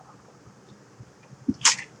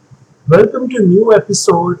Welcome to a new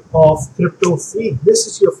episode of Crypto Freak. This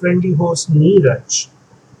is your friendly host Neeraj.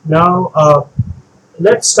 Now,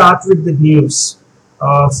 let's start with the news.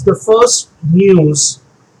 The first news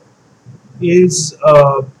is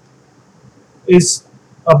is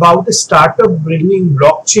about a startup bringing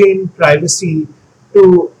blockchain privacy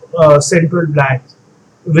to central banks.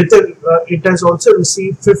 It has also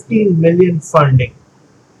received 15 million funding.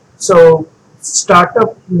 So,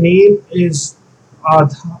 startup name is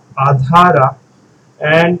Adhara,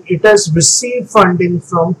 and it has received funding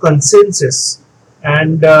from Consensus,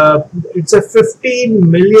 and it's a 15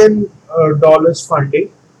 million dollars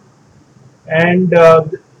funding, and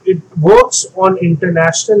it works on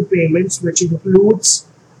international payments,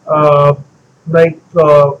 uh, like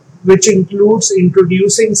uh, which includes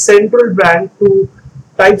introducing central bank to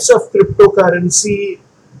types of cryptocurrency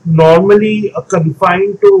normally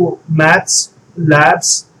confined to maths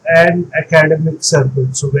labs and academic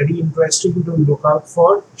circles. So very interesting to look out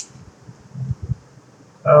for.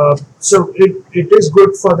 So it is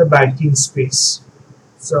good for the banking space.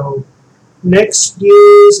 So next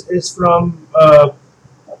news is from uh,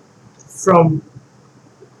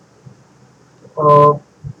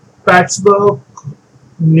 Pittsburgh,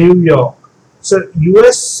 New York. So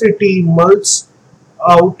U.S. city mulls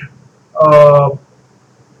out uh,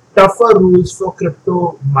 tougher rules for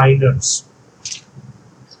crypto miners.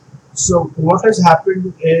 So what has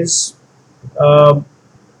happened is um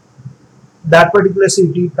that particular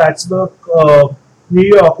city, Pittsburgh, New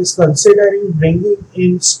York, is considering bringing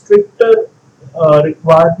in stricter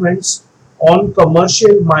requirements on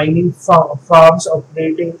commercial mining farms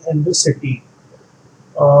operating in the city.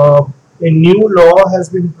 Uh, a new law has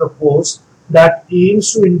been proposed that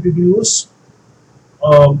aims to introduce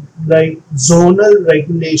like zonal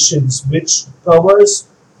regulations, which covers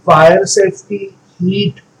fire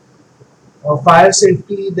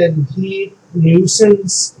safety, then heat,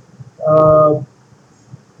 nuisance, uh,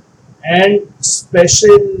 and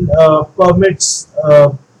special permits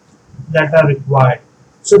that are required.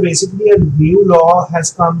 So basically, a new law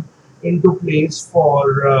has come into place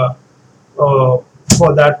uh,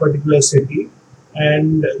 for that particular city,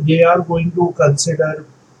 and they are going to consider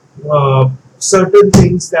certain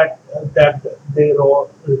things that their law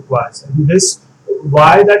requires. And this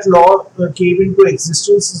why that law came into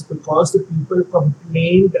existence is because the people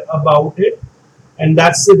complained about it, and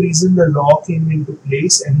that's the reason the law came into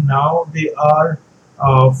place, and now they are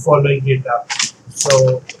following it up.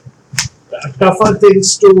 So tougher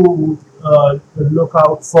things to look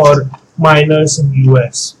out for miners in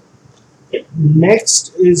US.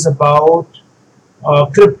 Next is about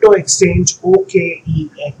crypto exchange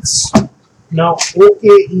OKEX. Now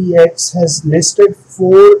OKEX has listed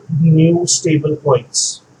four new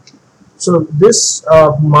stablecoins. So this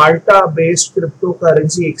Malta-based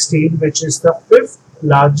cryptocurrency exchange, which is the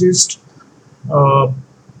uh,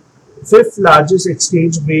 fifth largest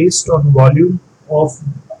exchange based on volume of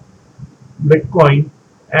Bitcoin,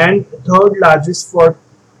 and third largest for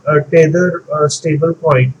Tether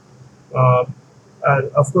stablecoin. Uh,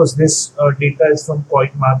 of course, this data is from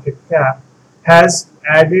CoinMarketCap. Has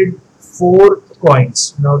added four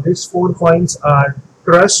coins. Now, these four coins are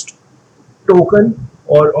Trust token,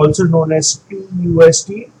 or also known as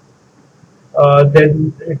TUSD.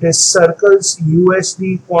 Then it is Circle's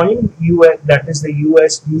USD coin, that is the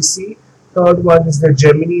USDC. Third one is the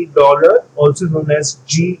Gemini dollar, also known as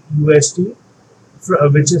GUSD,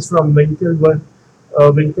 which is from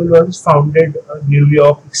Winklevoss founded New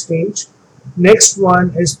York exchange. Next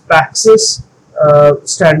one is Paxos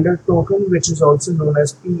standard token, which is also known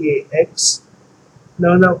as PAX.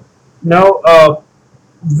 Now,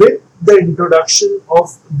 with the introduction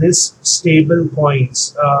of this stable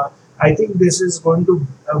coins, I think this is going to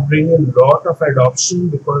bring a lot of adoption,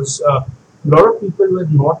 because a lot of people were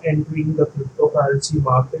not entering the cryptocurrency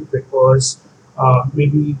market because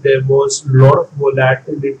maybe there was a lot of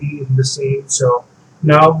volatility in the same. So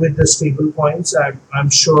now with the stable coins, I'm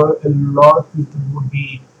sure a lot of people would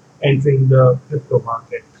be entering the crypto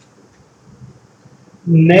market.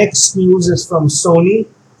 Next news is from Sony.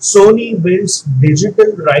 Sony builds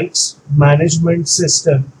digital rights management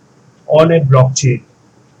system on a blockchain.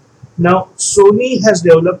 Now, Sony has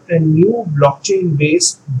developed a new blockchain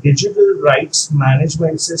based digital rights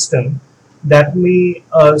management system that may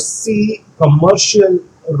see commercial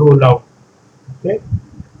rollout. Okay,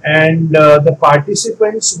 and the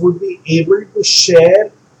participants would be able to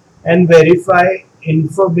share and verify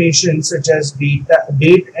information such as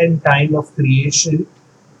date and time of creation,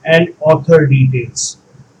 and author details.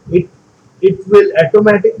 It it will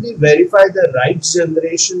automatically verify the rights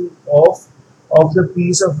generation of the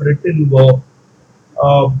piece of written work.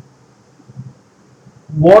 Uh,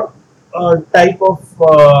 what type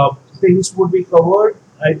of things would be covered?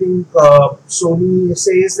 I think Sony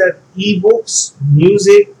says that ebooks,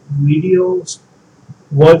 music, videos,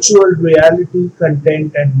 virtual reality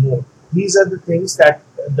content, and more. These are the things that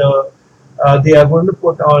they are going to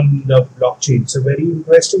put on the blockchain. So very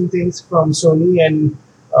interesting things from Sony, and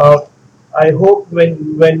uh, I hope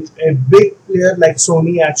when a big player like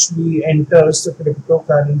Sony actually enters the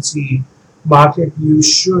cryptocurrency market, you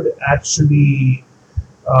should actually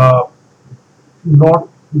uh, not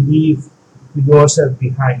leave yourself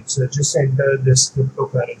behind. So just enter this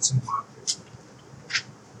cryptocurrency market.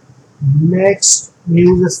 Next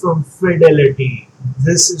news is from Fidelity.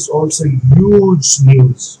 This is also huge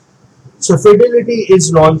news. So Fidelity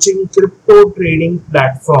is launching crypto trading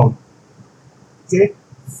platform. Okay,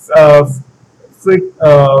 uh,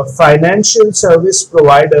 financial service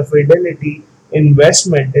provider Fidelity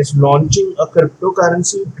Investment is launching a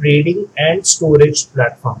cryptocurrency trading and storage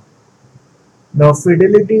platform. Now,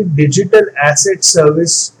 Fidelity Digital Asset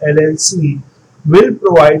Service LLC will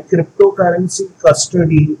provide cryptocurrency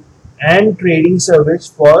custody and trading service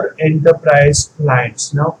for enterprise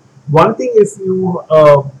clients. Now, one thing if you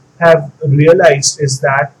have realized is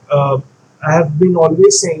that I have been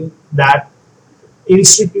always saying that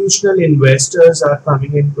institutional investors are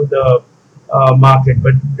coming into the market,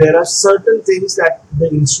 but there are certain things that the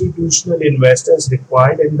institutional investors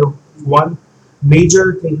require, and the one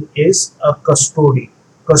major thing is a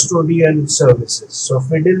custodian services. So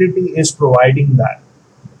Fidelity is providing that.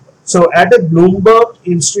 So at a Bloomberg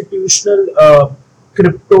institutional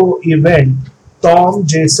crypto event, Tom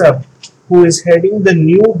Jessup, who is heading the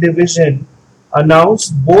new division,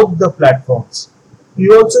 announced both the platforms. He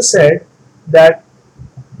also said that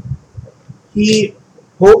he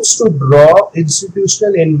hopes to draw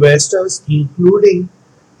institutional investors, including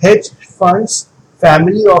hedge funds,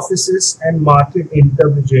 family offices, and market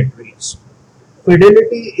intermediaries.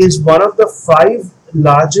 Fidelity is one of the five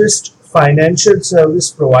largest financial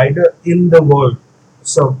service provider in the world.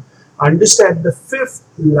 So understand the fifth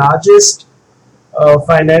largest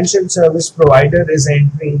financial service provider is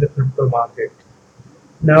entering the crypto market.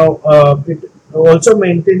 Now, it also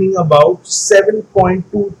maintaining about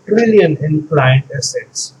 7.2 trillion in client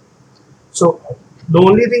assets. So the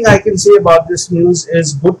only thing I can say about this news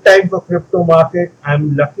is good time for crypto market.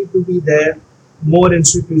 I'm lucky to be there. More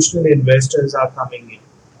institutional investors are coming in.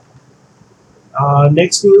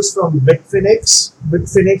 Next news from Bitfinex.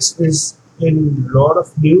 Bitfinex is in a lot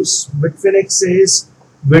of news. Bitfinex says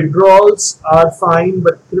withdrawals are fine,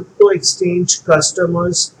 but crypto exchange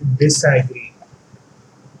customers disagree.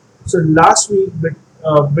 So last week,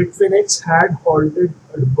 Bitfinex had halted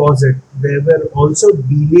a deposit. There were also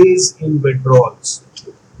delays in withdrawals.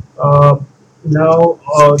 Uh, Now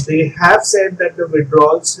they have said that the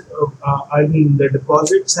withdrawals, I mean the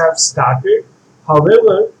deposits have started.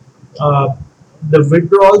 However, uh, the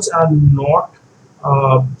withdrawals are not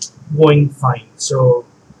uh, going fine. So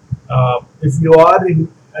if you are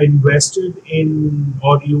invested in,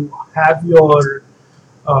 or you have your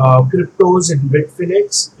cryptos in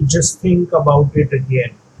Bitfinex, just think about it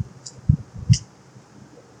again.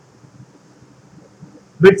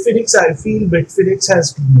 Bitfinex, I feel Bitfinex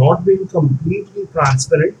has not been completely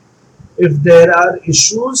transparent. If there are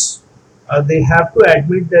issues, they have to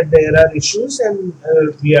admit that there are issues, and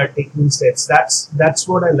we are taking steps. That's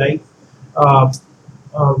what I like. Uh,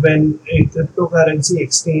 when a cryptocurrency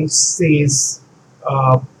exchange says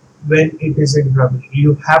uh, when it is in trouble,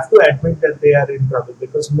 you have to admit that they are in trouble,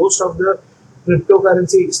 because most of the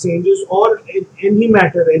cryptocurrency exchanges, or in any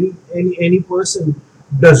matter, any person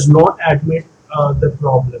does not admit the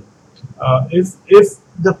problem. If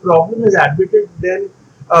the problem is admitted, then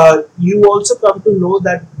you also come to know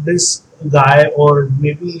that this guy or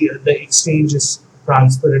maybe the exchange is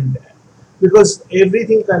transparent, because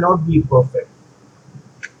everything cannot be perfect.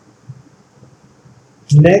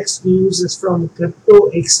 Next news is from crypto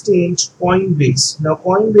exchange Coinbase. Now,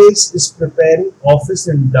 Coinbase is preparing office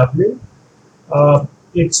in Dublin.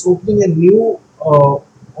 It's opening a new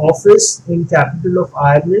office in capital of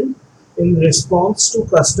Ireland in response to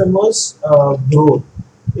customers' growth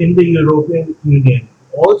in the European Union.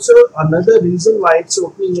 Also, another reason why it's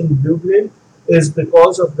opening in Dublin is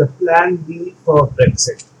because of the Plan B for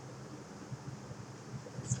Brexit.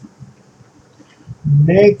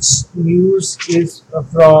 Next news is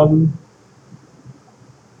from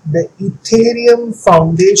the Ethereum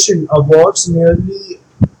Foundation awards nearly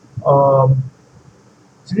um,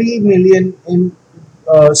 3 million in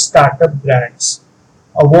startup grants,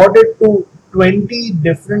 awarded to 20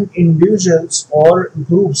 different individuals or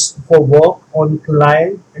groups for work on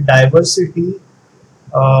client diversity,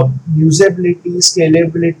 usability,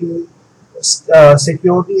 scalability,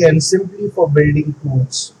 security, and simply for building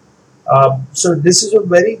tools. So this is a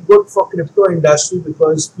very good for crypto industry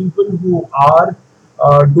because people who are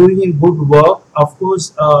doing a good work, of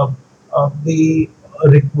course, they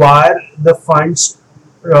require the funds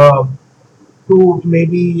uh, to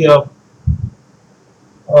maybe uh,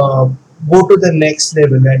 go to the next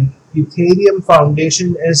level, and Ethereum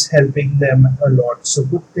Foundation is helping them a lot. So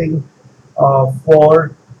good thing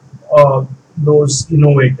for uh, those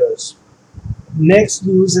innovators. Next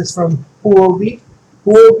news is from Huobi.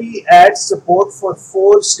 Huobi adds support for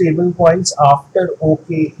four stablecoins after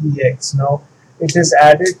OKEX. Now it has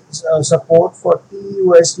added support for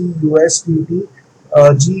TUSD, USDT,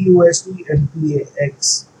 GUSD, and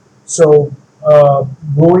PAX. So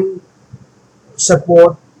growing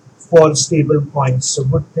support for stable coins. So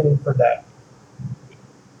good thing for that.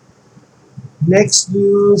 Next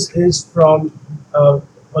news is from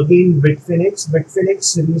again Bitfinex.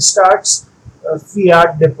 Bitfinex restarts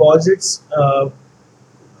fiat deposits,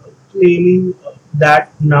 claiming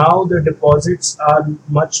that now the deposits are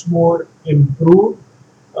much more improved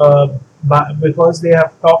because they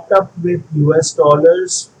have topped up with US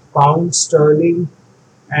dollars, pound sterling,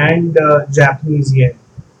 and Japanese yen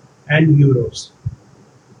and euros.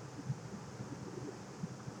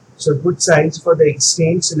 So good signs for the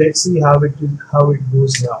exchange. So let's see how it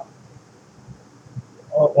goes now.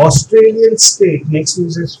 Australian state. Next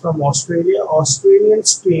news is from Australia. Australian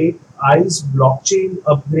state eyes blockchain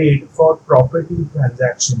upgrade for property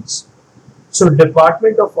transactions. So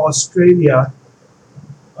Department of Australia,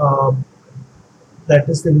 uh, that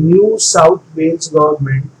is the New South Wales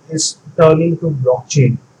government, is turning to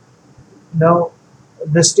blockchain. Now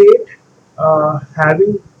the state,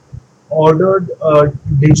 having ordered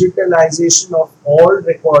digitalization of all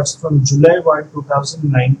records from July 1,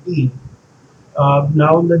 2019.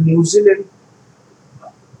 Now the New Zealand,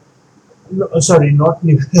 no, sorry, not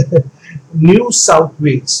New, New South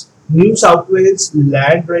Wales. New South Wales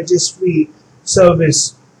Land Registry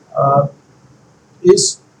Service uh,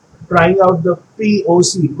 is trying out the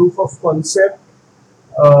POC, proof of concept,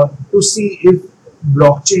 to see if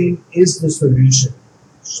blockchain is the solution.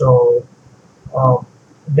 So uh,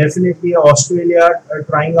 definitely Australia are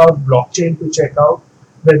trying out blockchain to check out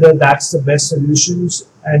whether that's the best solutions,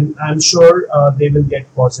 and I'm sure they will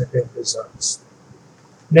get positive results.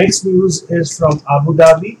 Next news is from Abu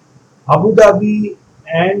Dhabi. Abu Dhabi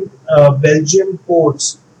and Belgium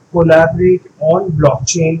ports collaborate on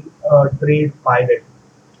blockchain trade pilot.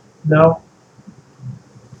 Now,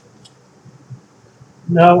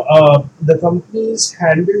 the companies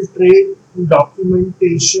handle trade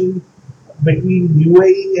documentation between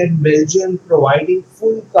UAE and Belgium, providing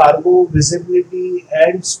full cargo visibility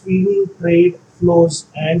and screening trade flows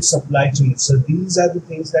and supply chains. So these are the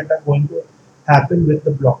things that are going to happen with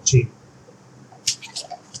the blockchain.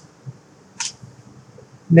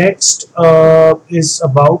 Next is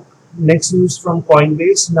about next news from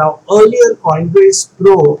Coinbase. Now earlier Coinbase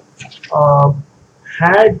Pro uh,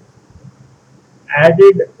 had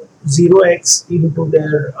added 0x into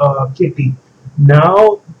their kitty.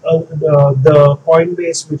 Now the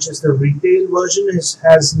Coinbase, which is the retail version,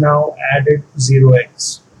 has now added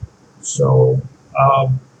 0x. So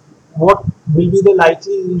what will be the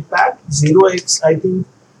likely impact? 0x, I think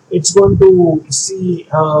it's going to see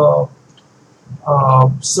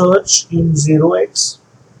search in 0x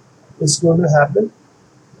is going to happen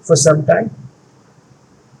for some time.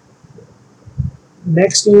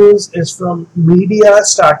 Next news is from media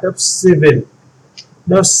startup Civil.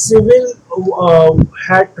 Now, Civil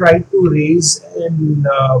had tried to raise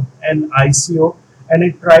an ICO, and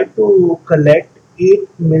it tried to collect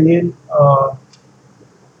 8 million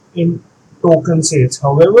in token sales.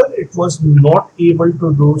 However, it was not able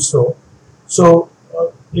to do so. So,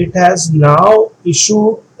 it has now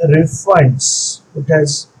issued refunds. It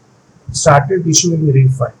has started issuing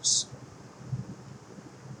refunds.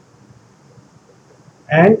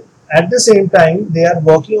 And at the same time, they are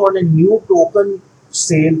working on a new token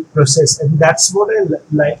sale process, and that's what I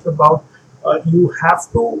like about you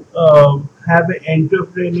have to have an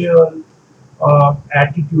entrepreneurial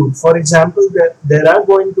attitude. For example, there are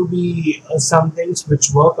going to be some things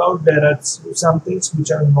which work out, there are some things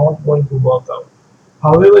which are not going to work out.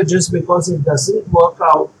 However, just because it doesn't work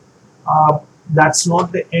out, that's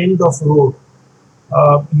not the end of road.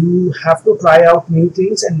 You have to try out new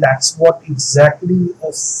things, and that's what exactly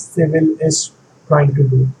a Civil is trying to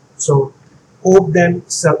do. So hope them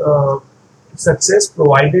success,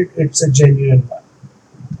 provided it's a genuine one.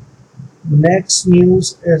 Next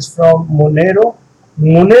news is from Monero.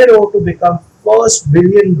 Monero to become first $1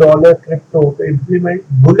 billion crypto to implement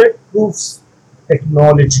bulletproof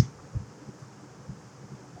technology.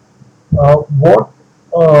 What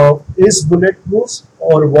is bulletproof,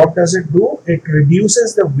 or what does it do? It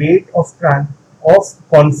reduces the weight of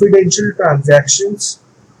confidential transactions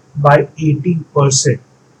by 80%.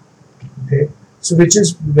 Okay, so which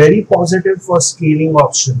is very positive for scaling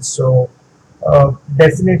options. So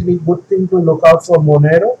definitely good thing to look out for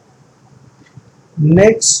Monero.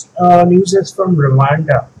 Next news is from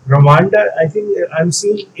Rwanda. Rwanda, I think I'm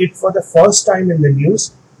seeing it for the first time in the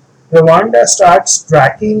news. Rwanda starts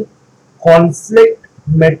tracking conflict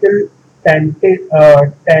metal tantalum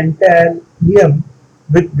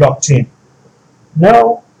with blockchain.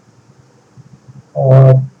 Now,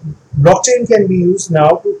 uh, blockchain can be used now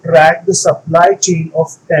to track the supply chain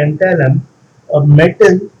of tantalum, a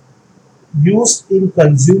metal used in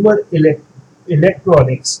consumer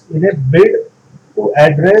electronics, in a bid to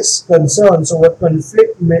address concerns over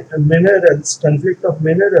conflict of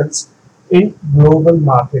minerals in global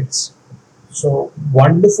markets. So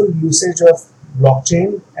wonderful usage of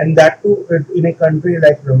blockchain, and that too in a country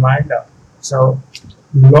like Rwanda. So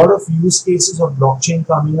a lot of use cases of blockchain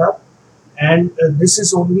coming up, and this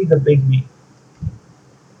is only the beginning.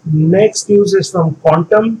 Next news is from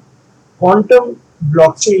Quantum. Quantum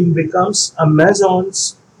blockchain becomes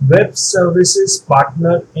Amazon's web services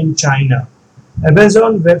partner in China.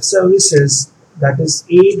 Amazon Web Services, that is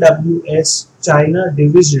AWS China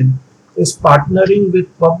division, is partnering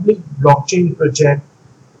with public blockchain project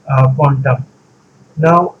Quantum.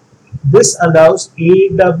 Now, this allows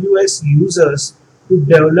AWS users to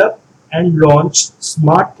develop and launch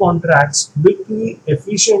smart contracts quickly,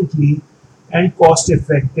 efficiently, and cost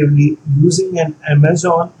effectively using an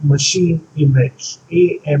Amazon Machine Image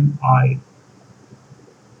 (AMI).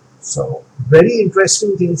 So, very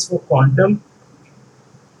interesting things for Quantum.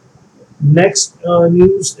 Next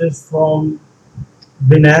news is from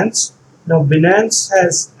Binance. Now, Binance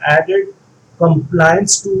has added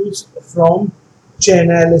compliance tools from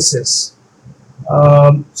Chainalysis.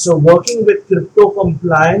 So, working with crypto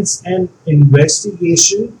compliance and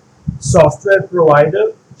investigation software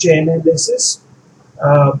provider Chainalysis,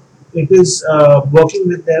 it is working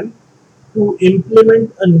with them to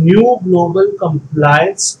implement a new global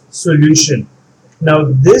compliance solution. Now,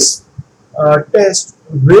 this test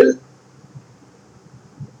will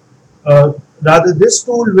this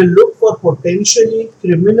tool will look for potentially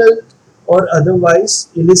criminal or otherwise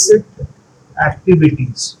illicit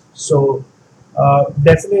activities. So,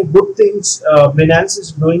 definitely good things. Binance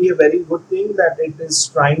is doing a very good thing, that it is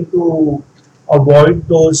trying to avoid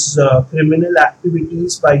those criminal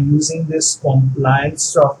activities by using this compliance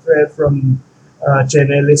software from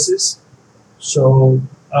Chainalysis. So,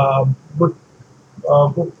 good,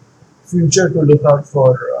 good future to look out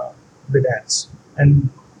for Binance, and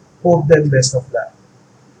hope them best of luck.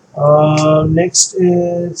 Next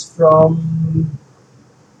is from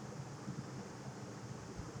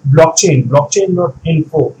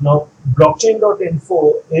blockchain.info. Now,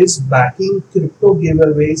 blockchain.info is backing crypto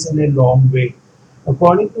giveaways in a long way.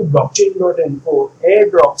 According to blockchain.info,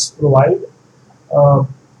 airdrops provide a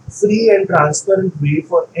free and transparent way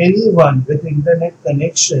for anyone with internet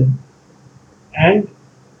connection and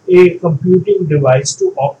a computing device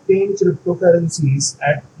to obtain cryptocurrencies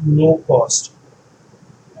at no cost.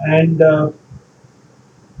 And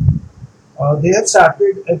they have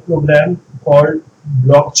started a program called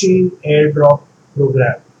Blockchain Airdrop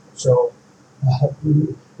Program. So,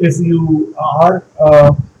 if you are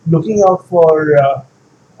looking out for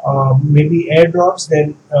maybe airdrops,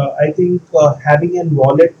 then I think having a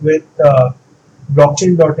wallet with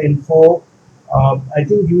blockchain.info, I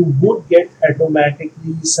think you would get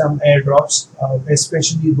automatically some airdrops,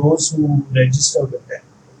 especially those who register with them.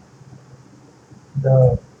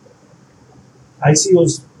 The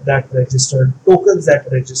ICOs that registered, tokens that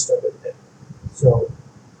register with them. So,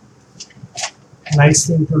 nice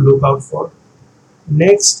thing to look out for.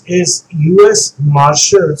 Next is US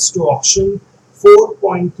Marshals to auction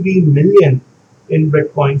 4.3 million in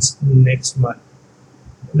bitcoins next month.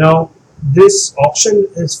 Now, this auction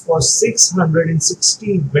is for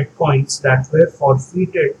 660 bitcoins that were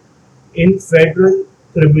forfeited in federal,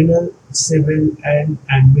 criminal, civil, and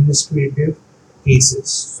administrative cases.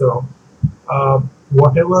 So,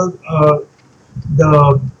 whatever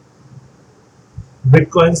the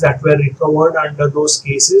bitcoins that were recovered under those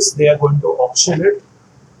cases, they are going to auction it.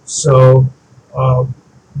 So,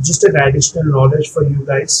 just an additional knowledge for you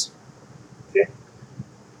guys. Okay.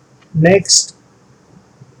 Next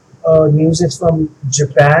news is from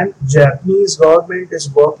Japan. Japanese government is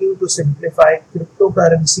working to simplify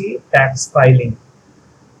cryptocurrency tax filing.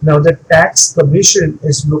 Now the tax commission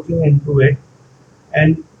is looking into it,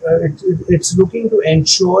 and it's looking to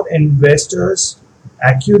ensure investors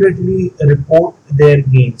accurately report their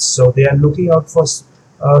gains. So they are looking out for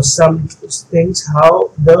some things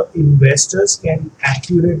how the investors can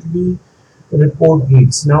accurately report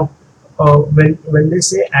gains. Now, when they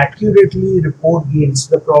say accurately report gains,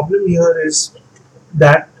 the problem here is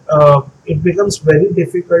that it becomes very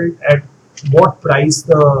difficult at what price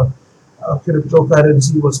the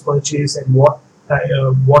cryptocurrency was purchased and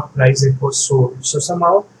what price it was sold. So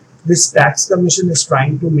somehow this tax commission is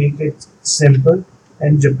trying to make it simple,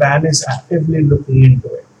 and Japan is actively looking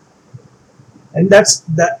into it. And that's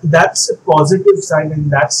a positive side,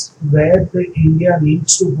 and that's where the India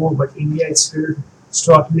needs to go. But India is still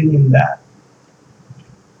struggling in that.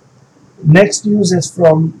 Next news is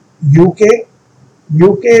from UK.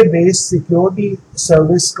 UK-based security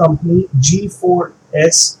service company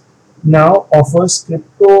G4S now offers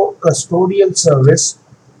crypto custodial service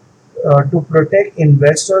to protect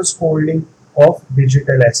investors' holding of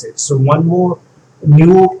digital assets. So one more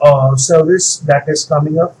new service that is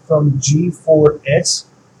coming up from G4S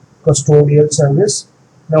custodial service.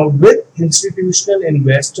 Now, with institutional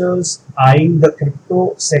investors eyeing the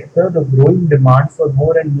crypto sector, the growing demand for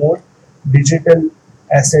more and more digital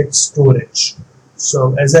asset storage.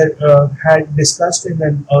 So, as I had discussed in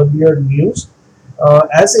an earlier news,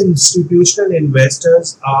 as institutional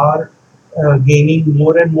investors are gaining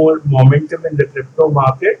more and more momentum in the crypto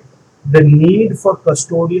market, the need for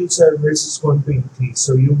custodial service is going to increase.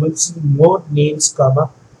 So, you will see more names come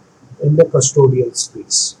up in the custodial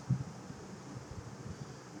space.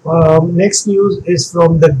 Next news is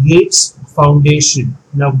from the Gates Foundation.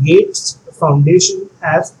 Now, Gates Foundation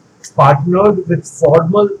has partnered with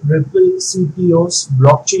former Ripple CTO's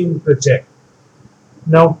blockchain project.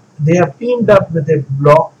 Now, they have teamed up with a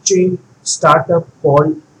blockchain startup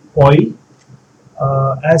called Coil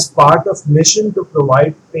as part of mission to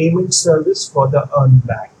provide payment service for the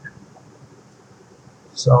unbanked.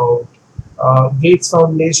 So, Gates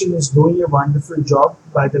Foundation is doing a wonderful job.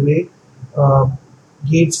 By the way,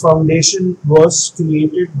 Gates Foundation was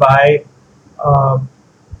created by uh,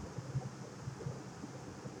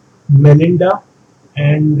 Melinda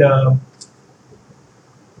and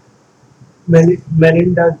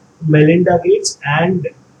Melinda Gates and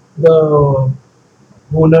the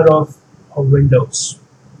owner of Windows.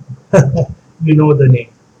 You know the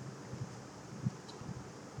name.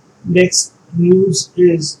 Next news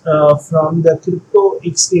is from the crypto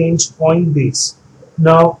exchange Coinbase.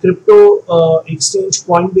 Now, crypto exchange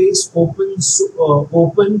Coinbase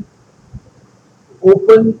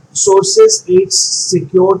open sources its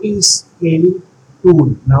security scaling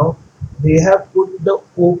tool. Now, they have put the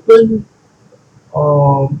open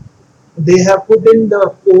they have put in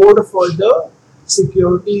the code for the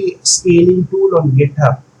security scaling tool on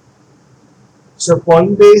GitHub. So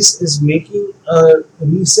Coinbase is making a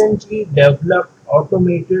recently developed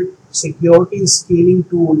automated security scaling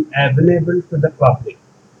tool available to the public.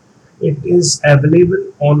 It is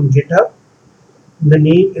available on GitHub. The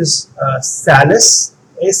name is Salus,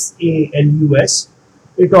 SALUS.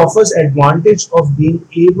 It offers advantage of being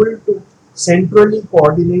able to centrally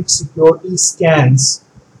coordinate security scans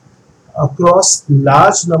across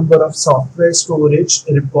large number of software storage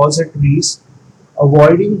repositories,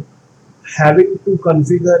 avoiding having to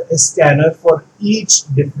configure a scanner for each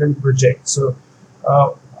different project. So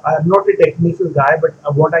I'm not a technical guy, but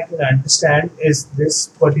what I can understand is this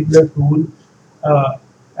particular tool uh,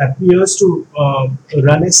 appears to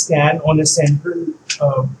run a scan on a central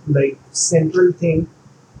thing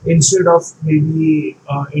instead of maybe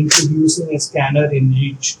introducing a scanner in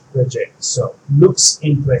each project. So looks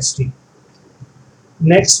interesting.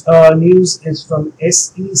 Next news is from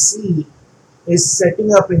SEC is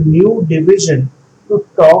setting up a new division to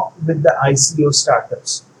talk with the ICO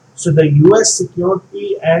startups. So the US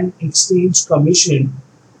Security and Exchange Commission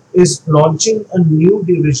is launching a new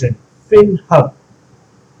division, FinHub,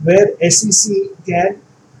 where SEC can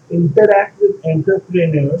interact with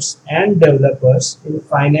entrepreneurs and developers in the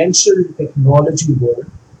financial technology world,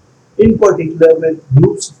 in particular with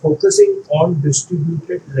groups focusing on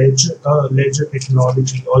distributed ledger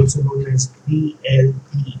technology, also known as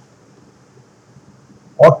DLT,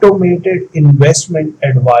 automated investment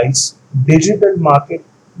advice, digital market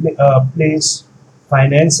place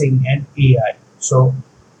financing, and AI. So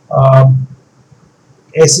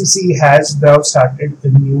SEC has now started a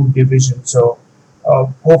new division. So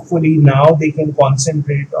hopefully now they can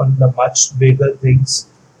concentrate on the much bigger things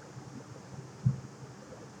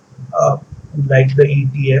uh, like the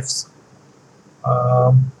ETFs.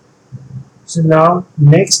 Um, So now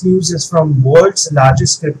next news is from world's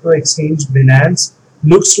largest crypto exchange Binance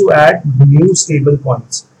looks to add new stable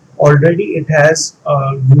coins. Already it has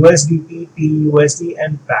USDT, TUSD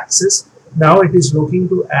and Paxos. Now it is looking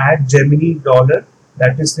to add Gemini dollar,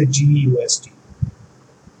 that is the GUSD.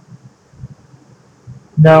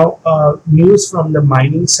 Now news from the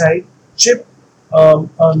mining side, chip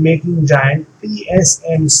making giant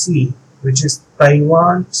TSMC, which is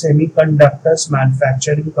Taiwan Semiconductors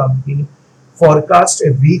Manufacturing Company, forecast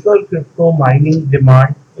a weaker crypto mining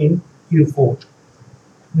demand in Q4.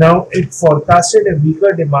 Now, it forecasted a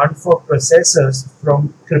weaker demand for processors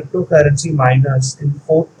from cryptocurrency miners in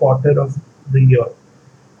fourth quarter of the year.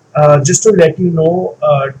 Just to let you know,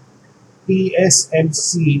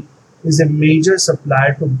 TSMC is a major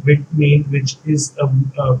supplier to Bitmain, which is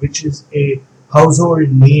a household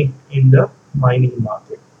name in the mining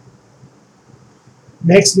market.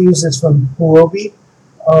 Next news is from Huobi.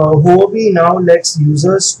 Huobi now lets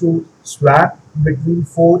users to swap between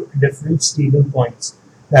four different stable coins.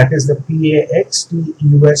 That is the PAX,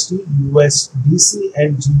 TUSD, USDC,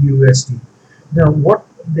 and GUSD. Now, what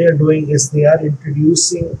they are doing is they are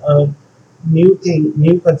introducing a new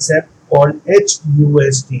concept called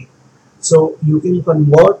HUSD. So you can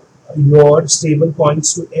convert your stable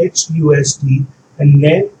coins to HUSD and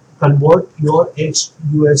then convert your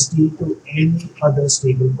HUSD to any other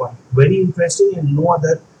stable coin. Very interesting, and no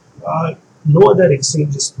other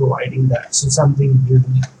exchange is providing that. So something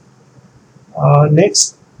unique.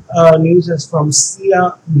 Next news is from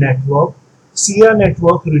SIA Network. SIA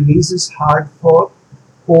Network releases hard fork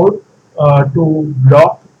code to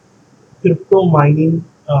block crypto mining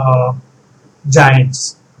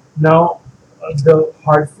giants. Now, the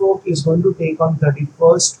hard fork is going to take on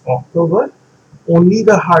 31st October. Only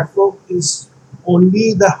the hard fork,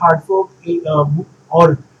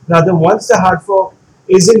 or rather, once the hard fork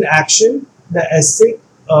is in action, the ASIC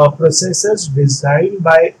processors designed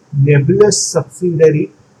by Nebulous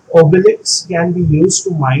subsidiary Obelix can be used to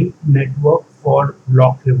mine network for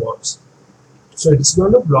block rewards. So it's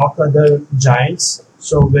going to block other giants.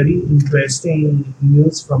 So very interesting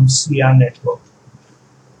news from SIA Network.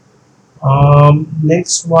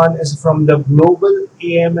 Next one is from the Global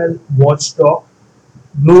AML Watchdog.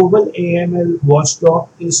 Global AML Watchdog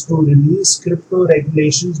is to release crypto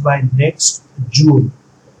regulations by next June.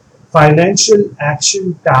 Financial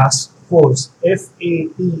Action Task Force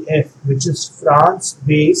FATF, which is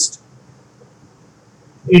France-based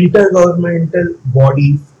intergovernmental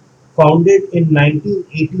body founded in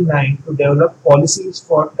 1989 to develop policies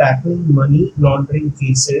for tackling money laundering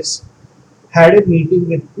cases, had a meeting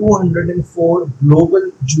with 204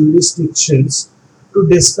 global jurisdictions to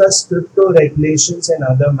discuss crypto regulations and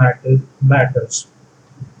other matters.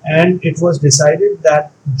 And it was decided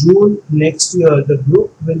that June next year the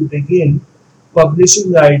group will begin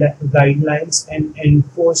publishing guidelines and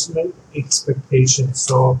enforcement expectations.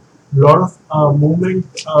 So a lot of movement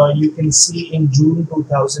you can see in June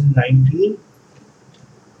 2019.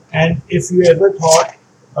 And if you ever thought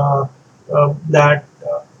that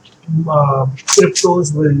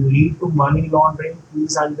cryptos will lead to money laundering,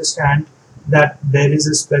 please understand that there is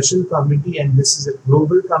a special committee, and this is a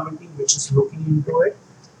global committee which is looking into it.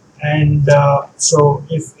 And so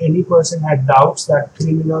if any person had doubts that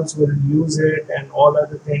criminals will use it and all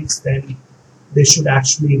other things, then they should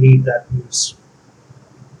actually read that news.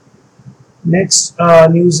 Next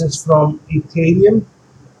news is from Ethereum.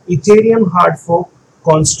 Ethereum hard fork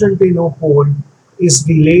Constantinople is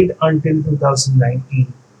delayed until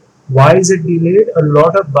 2019. Why is it delayed? A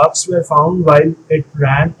lot of bugs were found while it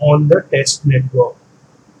ran on the test network.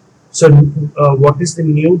 So what is the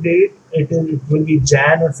new date? It will be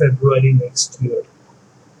Jan or February next year.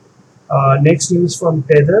 Next news from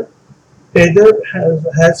Tether. Tether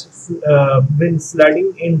has been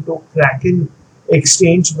flooding into Kraken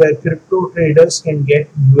exchange where crypto traders can get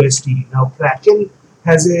USD. Now Kraken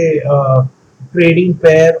has a trading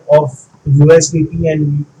pair of USDT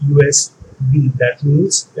and USD. That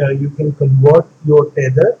means you can convert your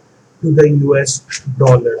Tether to the US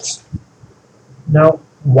dollars. Now,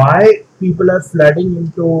 why people are flooding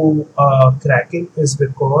into Kraken is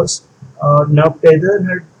because now Tether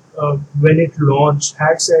had, when it launched,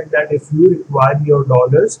 had said that if you require your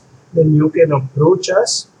dollars, then you can approach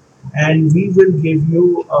us and we will give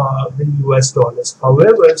you the US dollars.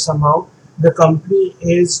 However, somehow the company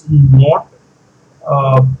is not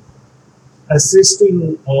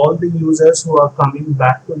assisting all the users who are coming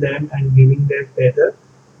back to them and giving their Tether.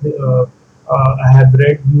 I have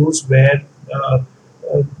read news where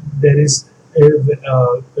there is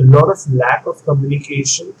a lot of lack of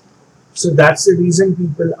communication. So that's the reason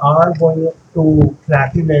people are going to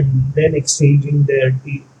Kraken and then exchanging their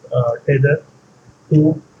tether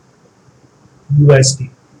to USD.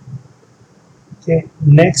 Okay,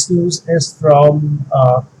 next news is from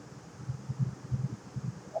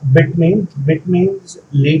Bitmain. Bitmain's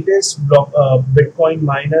latest Bitcoin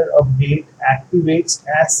miner update activates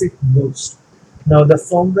ASIC boost. Now the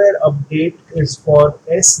firmware update is for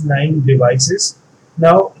S9 devices.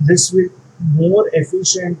 Now this will more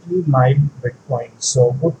efficiently mine Bitcoin.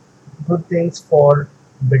 So good things for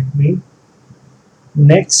Bitmain.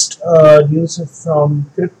 Next news is from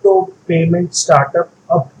crypto payment startup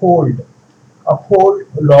Uphold. Uphold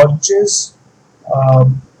launches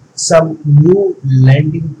some new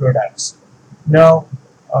lending products. Now,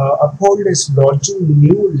 Uphold is launching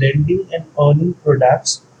new lending and earning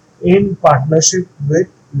products in partnership with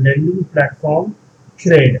lending platform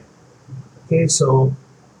Cred. Okay, so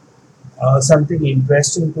something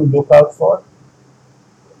interesting to look out for.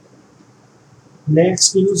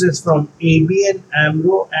 Next news is from ABN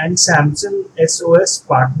AMRO and Samsung SOS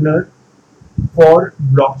partner for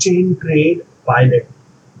blockchain trade pilot.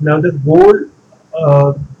 Now the goal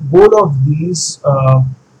of these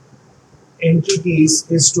entities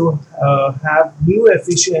is to have new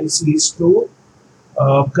efficiencies to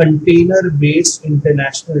container-based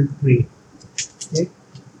international trade. Okay?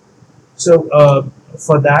 So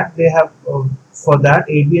for that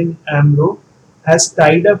ABN AMRO has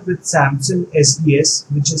tied up with Samsung SDS,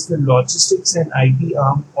 which is the logistics and IT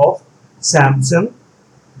arm of Samsung,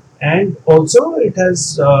 and also it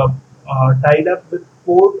has tied up with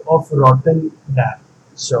Port of Rotterdam.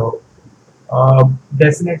 So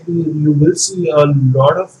definitely you will see a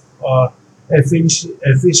lot of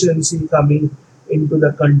efficiency coming into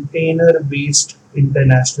the container-based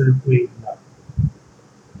international trade now.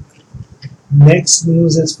 Next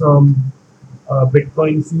news is from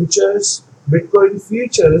Bitcoin futures. Bitcoin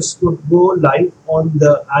futures could go live on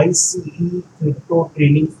the ICE crypto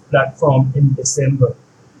trading platform in December.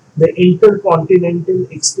 The Intercontinental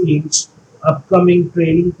Exchange upcoming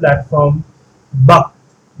trading platform BAKT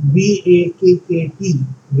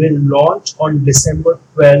will launch on December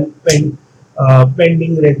 12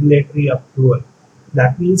 pending regulatory approval.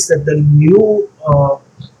 That means that the new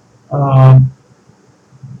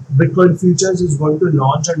Bitcoin futures is going to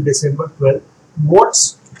launch on December 12.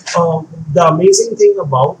 What's the amazing thing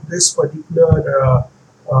about this particular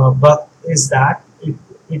BAKT is that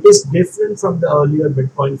it is different from the earlier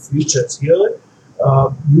Bitcoin futures. Here,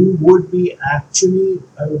 you would be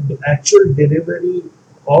the actual delivery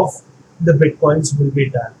of the Bitcoins will be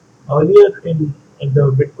done. Earlier in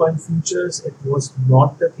the Bitcoin futures, it was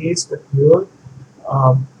not the case, but here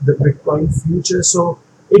the Bitcoin future, so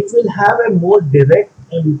it will have a more direct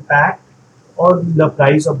impact on the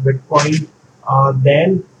price of Bitcoin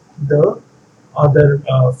than the other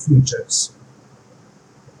futures.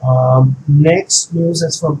 Next news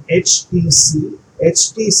is from HTC.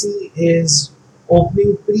 HTC is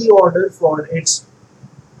opening pre-order for its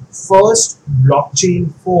first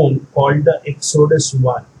blockchain phone called the Exodus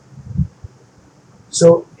One.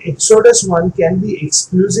 So Exodus One can be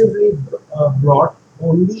exclusively brought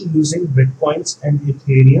only using Bitcoins and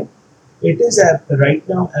Ethereum. It is right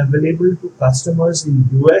now available to customers in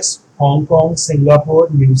US, Hong Kong, Singapore,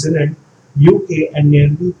 New Zealand, UK, and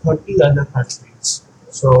nearly 30 other countries.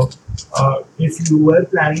 So, if you were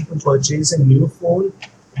planning to purchase a new phone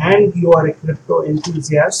and you are a crypto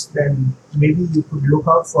enthusiast, then maybe you could look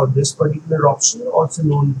out for this particular option, also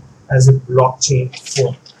known as a blockchain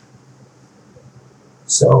phone.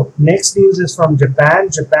 So, next news is from Japan.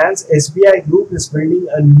 Japan's SBI Group is building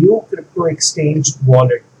a new crypto exchange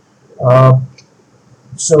wallet.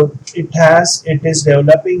 So it is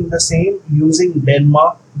developing the same using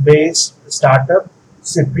Denmark-based startup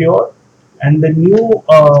Cyprior, and the new,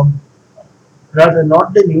 rather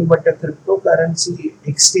not the new, but the cryptocurrency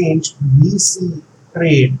exchange VC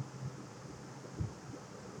Trade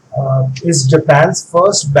is Japan's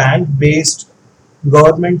first bank-based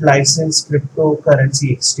government licensed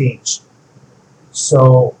cryptocurrency exchange.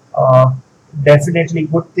 So definitely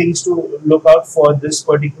good things to look out for this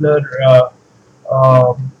particular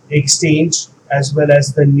exchange, as well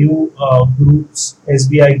as the new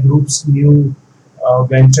SBI Group's new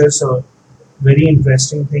venture. So very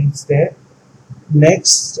interesting things there.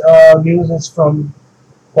 Next news is from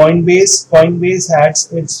Coinbase. Coinbase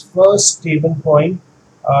has its first stable coin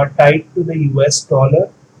tied to the US dollar.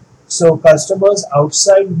 So customers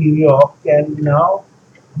outside New York can now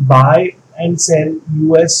buy and sell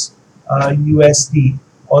USD.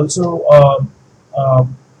 Also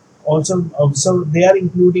they are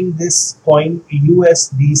including this coin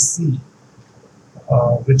USDC,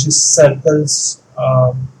 which is Circle's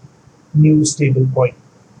new stable coin.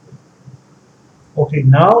 Okay,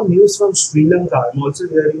 now news from Sri Lanka. I'm also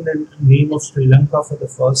hearing the name of Sri Lanka for the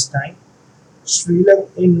first time. Sri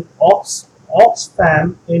Lanka in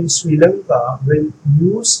Oxfam in Sri Lanka will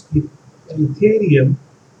use Ethereum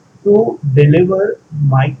to deliver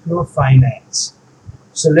microfinance.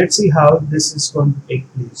 So let's see how this is going to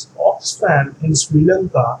take place. Oxfam in Sri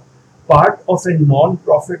Lanka, part of a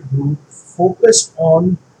non-profit group focused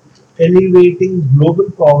on elevating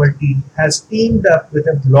global poverty, has teamed up with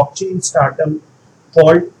a blockchain startup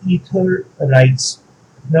called EtherRise.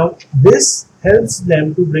 Now, this helps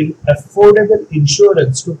them to bring affordable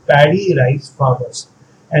insurance to paddy rice farmers,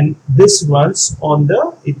 and this runs on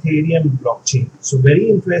the Ethereum blockchain. So, very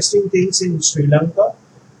interesting things in Sri Lanka.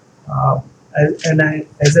 Uh,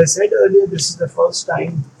 as I said earlier, this is the first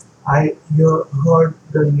time I heard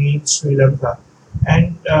the name Sri Lanka,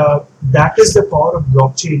 and that is the power of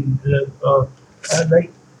blockchain.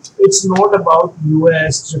 Like, it's not about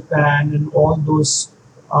US, Japan, and all those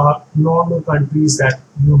normal countries that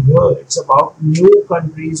you hear. It's about new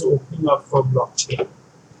countries opening up for blockchain.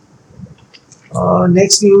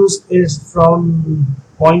 Next news is from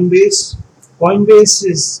Coinbase. Coinbase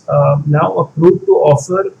is now approved to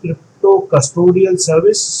offer crypto custodial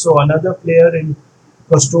service. So another player in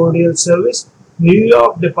custodial service. New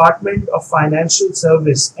York Department of Financial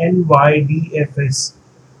Service (NYDFS)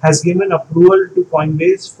 has given approval to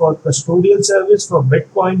Coinbase for custodial service for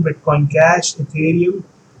Bitcoin, Bitcoin Cash, Ethereum,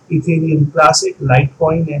 Ethereum Classic,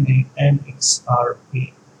 Litecoin, and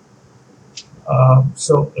XRP.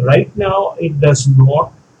 So right now it does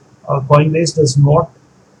not, Coinbase does not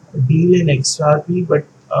deal in XRP, but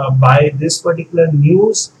by this particular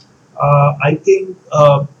news, I think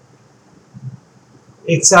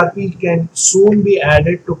XRP can soon be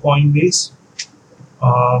added to Coinbase,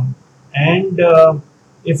 and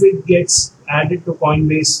if it gets added to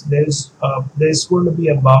Coinbase, there's going to be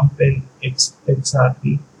a bump in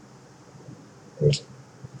XRP. Okay.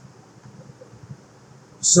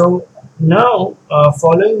 So now,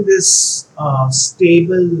 following this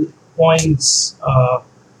stable coins,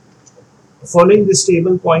 following the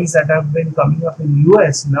stable coins that have been coming up in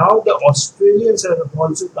US, now the Australians have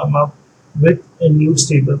also come up with a new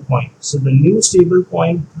stable coin. So the new stable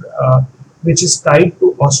coin, which is tied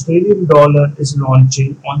to Australian dollar, is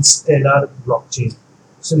launching on Stellar blockchain.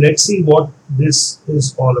 So let's see what this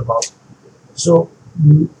is all about. So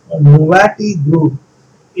Novati Group,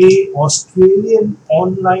 a Australian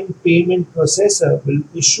online payment processor, will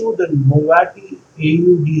issue the Novati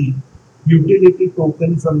AUD utility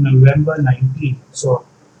token from November 19. So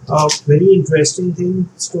very interesting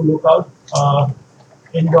things to look out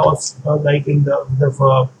in the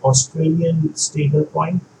Australian stable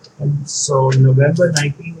coin. And so November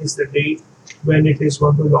 19 is the date when it is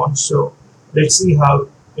going to launch. So let's see how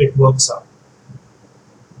it works out.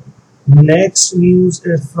 Next news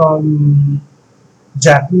is from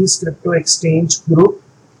Japanese crypto exchange group.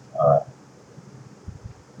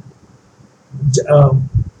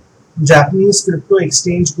 Japanese crypto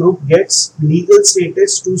exchange group gets legal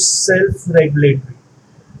status to self-regulatory.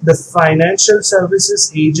 The Financial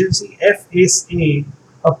Services Agency (FSA)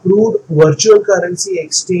 approved Virtual Currency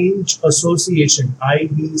Exchange Association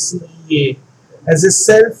 (IBCA) as a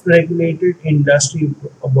self-regulated industry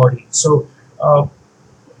body. So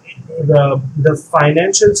the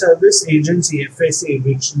Financial Service Agency (FSA),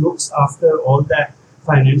 which looks after all that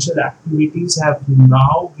financial activities, have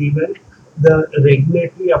now given the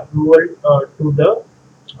regulatory approval to the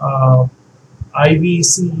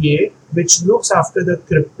IBCA, which looks after the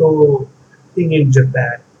crypto thing in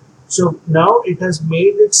Japan. So now it has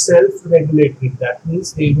made it self-regulatory. That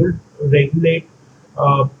means they will regulate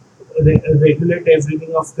regulate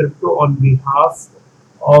everything of crypto on behalf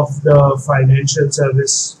of the Financial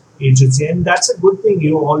Service Agency, and that's a good thing.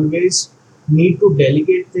 You always need to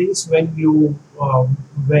delegate things when you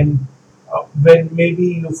when maybe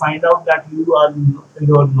you find out that you are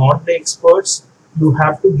not the experts. You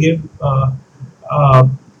have to give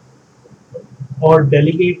or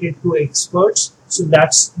delegate it to experts. So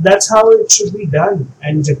that's how it should be done,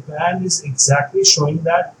 and Japan is exactly showing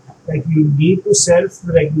that. Like, you need to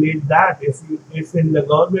self-regulate that. If in the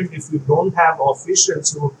government, if you don't have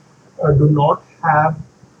officials who do not have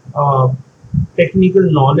technical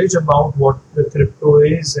knowledge about what the crypto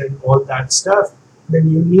is and all that stuff, then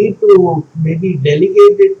you need to maybe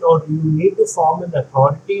delegate it, or you need to form an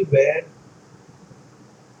authority where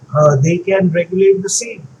they can regulate the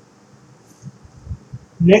same.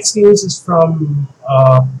 Next news is from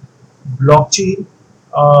blockchain.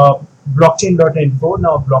 Blockchain.info.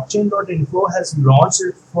 Now, blockchain.info has launched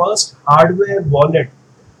its first hardware wallet.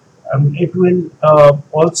 It will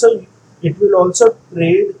also It will also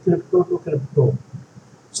trade crypto to crypto.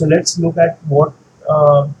 So let's look at what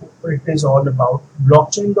it is all about.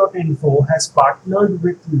 Blockchain.info has partnered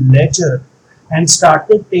with Ledger and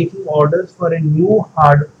started taking orders for a new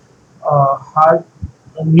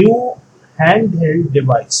handheld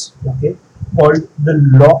device, okay, called the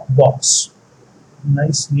Lockbox.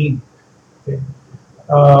 Nice name. Okay.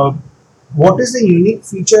 Uh, what is the unique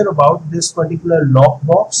feature about this particular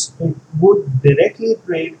lockbox? It would directly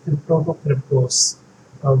trade crypto to cryptos.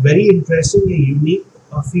 Very interesting, a unique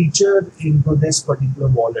feature into this particular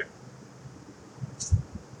wallet.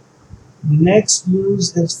 Next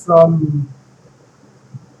news is from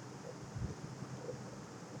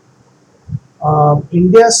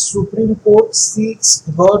India's Supreme Court seeks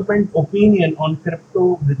government opinion on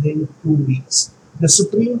crypto within 2 weeks. The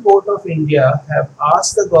Supreme Court of India have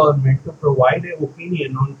asked the government to provide an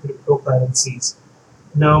opinion on cryptocurrencies.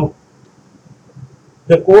 Now,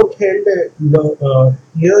 the court held a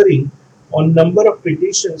hearing on number of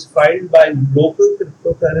petitions filed by local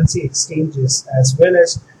cryptocurrency exchanges as well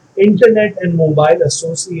as Internet and Mobile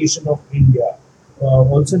Association of India,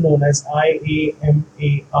 also known as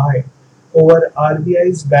IAMAI, over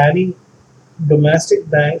RBI's banning domestic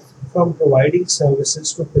banks from providing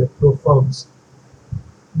services to crypto firms.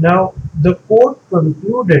 Now, the court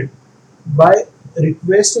concluded by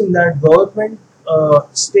requesting that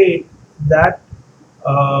state that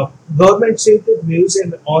government stated views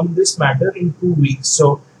on this matter in 2 weeks.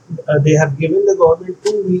 So they have given the government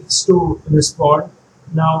 2 weeks to respond.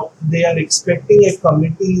 Now they are expecting a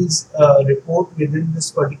committee's report within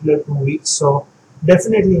this particular 2 weeks. So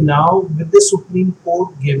definitely now with the Supreme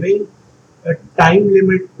Court giving a time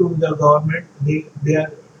limit to the government, they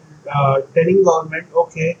are telling government,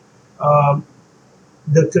 okay, um,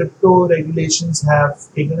 the crypto regulations have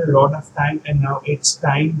taken a lot of time, and now it's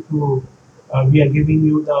time to we are giving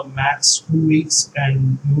you the max 2 weeks,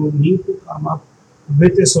 and you need to come up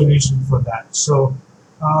with a solution for that. So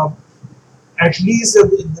uh, at least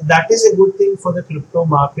that is a good thing for the crypto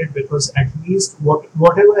market, because at least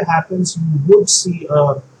whatever happens, you would see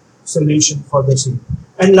a solution for the same.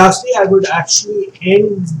 And lastly, I would actually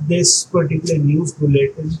end this particular news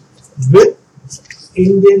bulletin with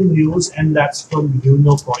Indian news, and that's from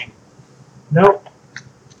Unocoin. Now,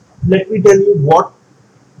 let me tell you what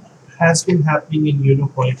has been happening in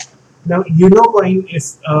Unocoin. Now, Unocoin,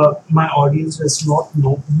 if my audience does not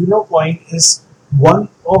know, Unocoin is one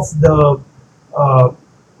of the uh,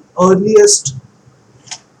 earliest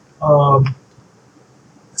uh,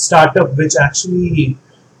 startup which actually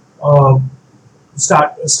uh,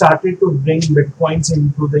 started to bring bitcoins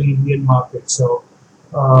into the Indian market. So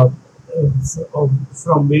uh,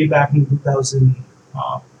 from way back in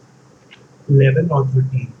 2011 or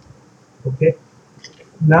 13. Okay.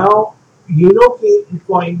 Now,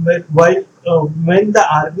 Unocoin, when the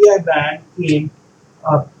RBI ban came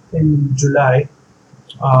up in July,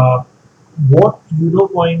 uh, what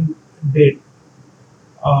Unocoin did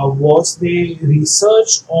was they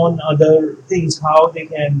researched on other things, how they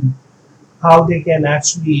can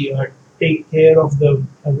actually take care of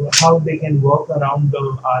how they can work around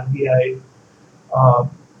the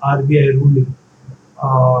RBI ruling.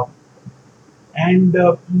 Uh, and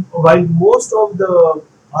while most of the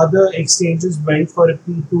other exchanges went for a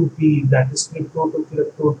P2P, that is crypto to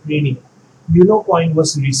crypto trading, Unocoin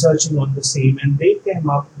was researching on the same, and they came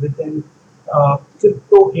up with an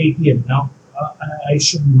crypto ATM. Now, I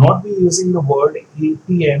should not be using the word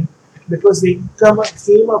ATM, because they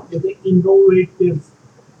came up with an innovative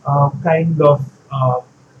kind of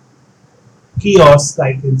kiosk,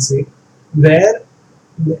 I can say, where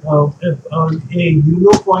a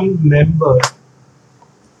Unocoin member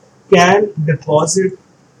can deposit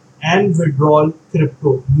and withdraw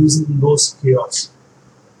crypto using those kiosks.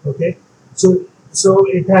 Okay, so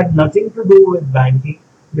it had nothing to do with banking,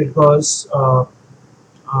 because uh,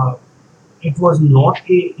 it was not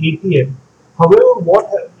a ATM. However,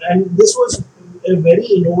 and this was a very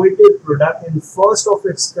innovative product and first of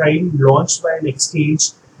its kind launched by an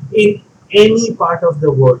exchange in any part of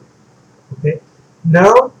the world. Okay,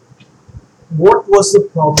 now what was the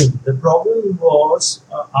problem? The problem was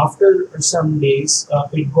after some days,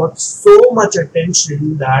 it got so much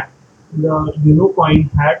attention that the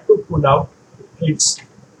Unocoin had to pull out its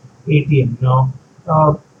ATM. Now,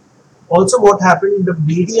 also what happened, the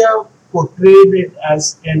media portrayed it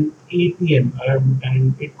as an ATM,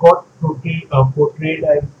 and it got portrayed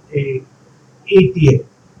as a ATM.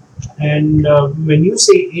 And when you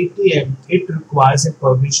say ATM, it requires a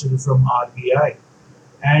permission from RBI,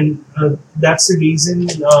 and that's the reason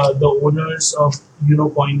the owners of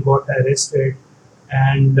Unocoin got arrested,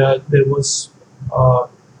 and there was uh,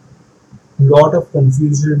 lot of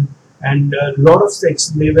confusion and a lot of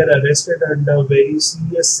sections. They were arrested under very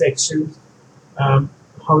serious sections. Um,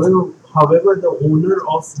 however, the owner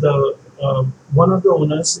of the one of the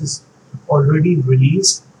owners is already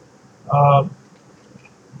released. Uh,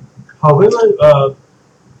 however,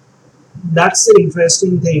 that's the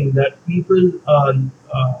interesting thing that people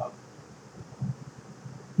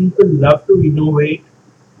love to innovate,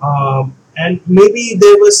 and maybe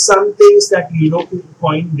there were some things that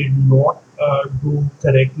Coin did not do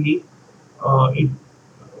correctly.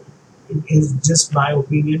 It is just my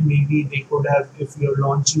opinion. Maybe they could have, if you're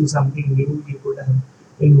launching something new, you could have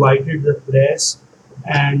invited the press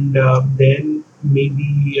and then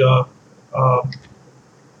maybe uh,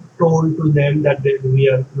 told to them that we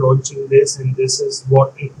are launching this and this is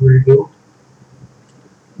what it will do.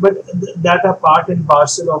 But that are part and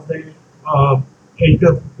parcel of the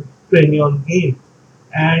entrepreneurial game.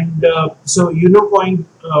 And so Unicoin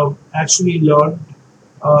actually learned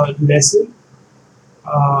a lesson.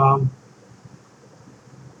 Um,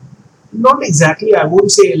 Not exactly, I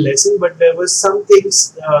won't say a lesson, but there were some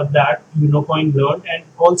things that Unicoin learned, and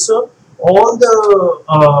also all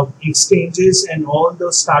the exchanges and all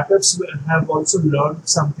the startups have also learned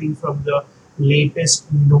something from the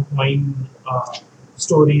latest Unicoin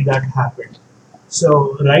story that happened.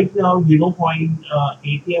 So right now, Unicoin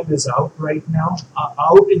ATM is out right now,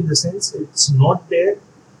 out in the sense it's not there,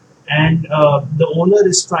 and the owner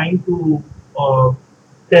is trying to uh,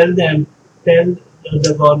 tell them tell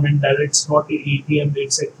the government that it's not an ATM,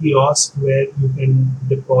 it's a kiosk where you can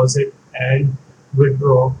deposit and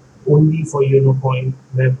withdraw only for Unicoin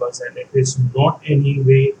members, and it is not any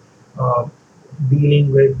way uh,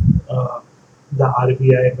 dealing with the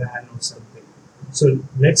RBI ban or something. So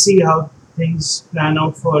let's see how things plan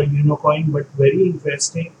out for Unicoin, but very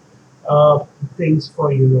interesting things for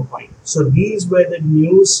Unicoin. So these were the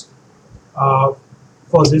news uh,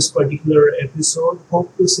 for this particular episode.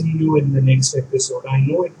 Hope to see you in the next episode. I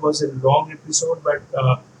know it was a long episode, but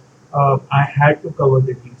I had to cover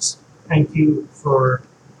the news. Thank you for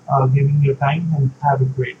giving your time and have a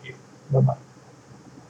great day. Bye bye.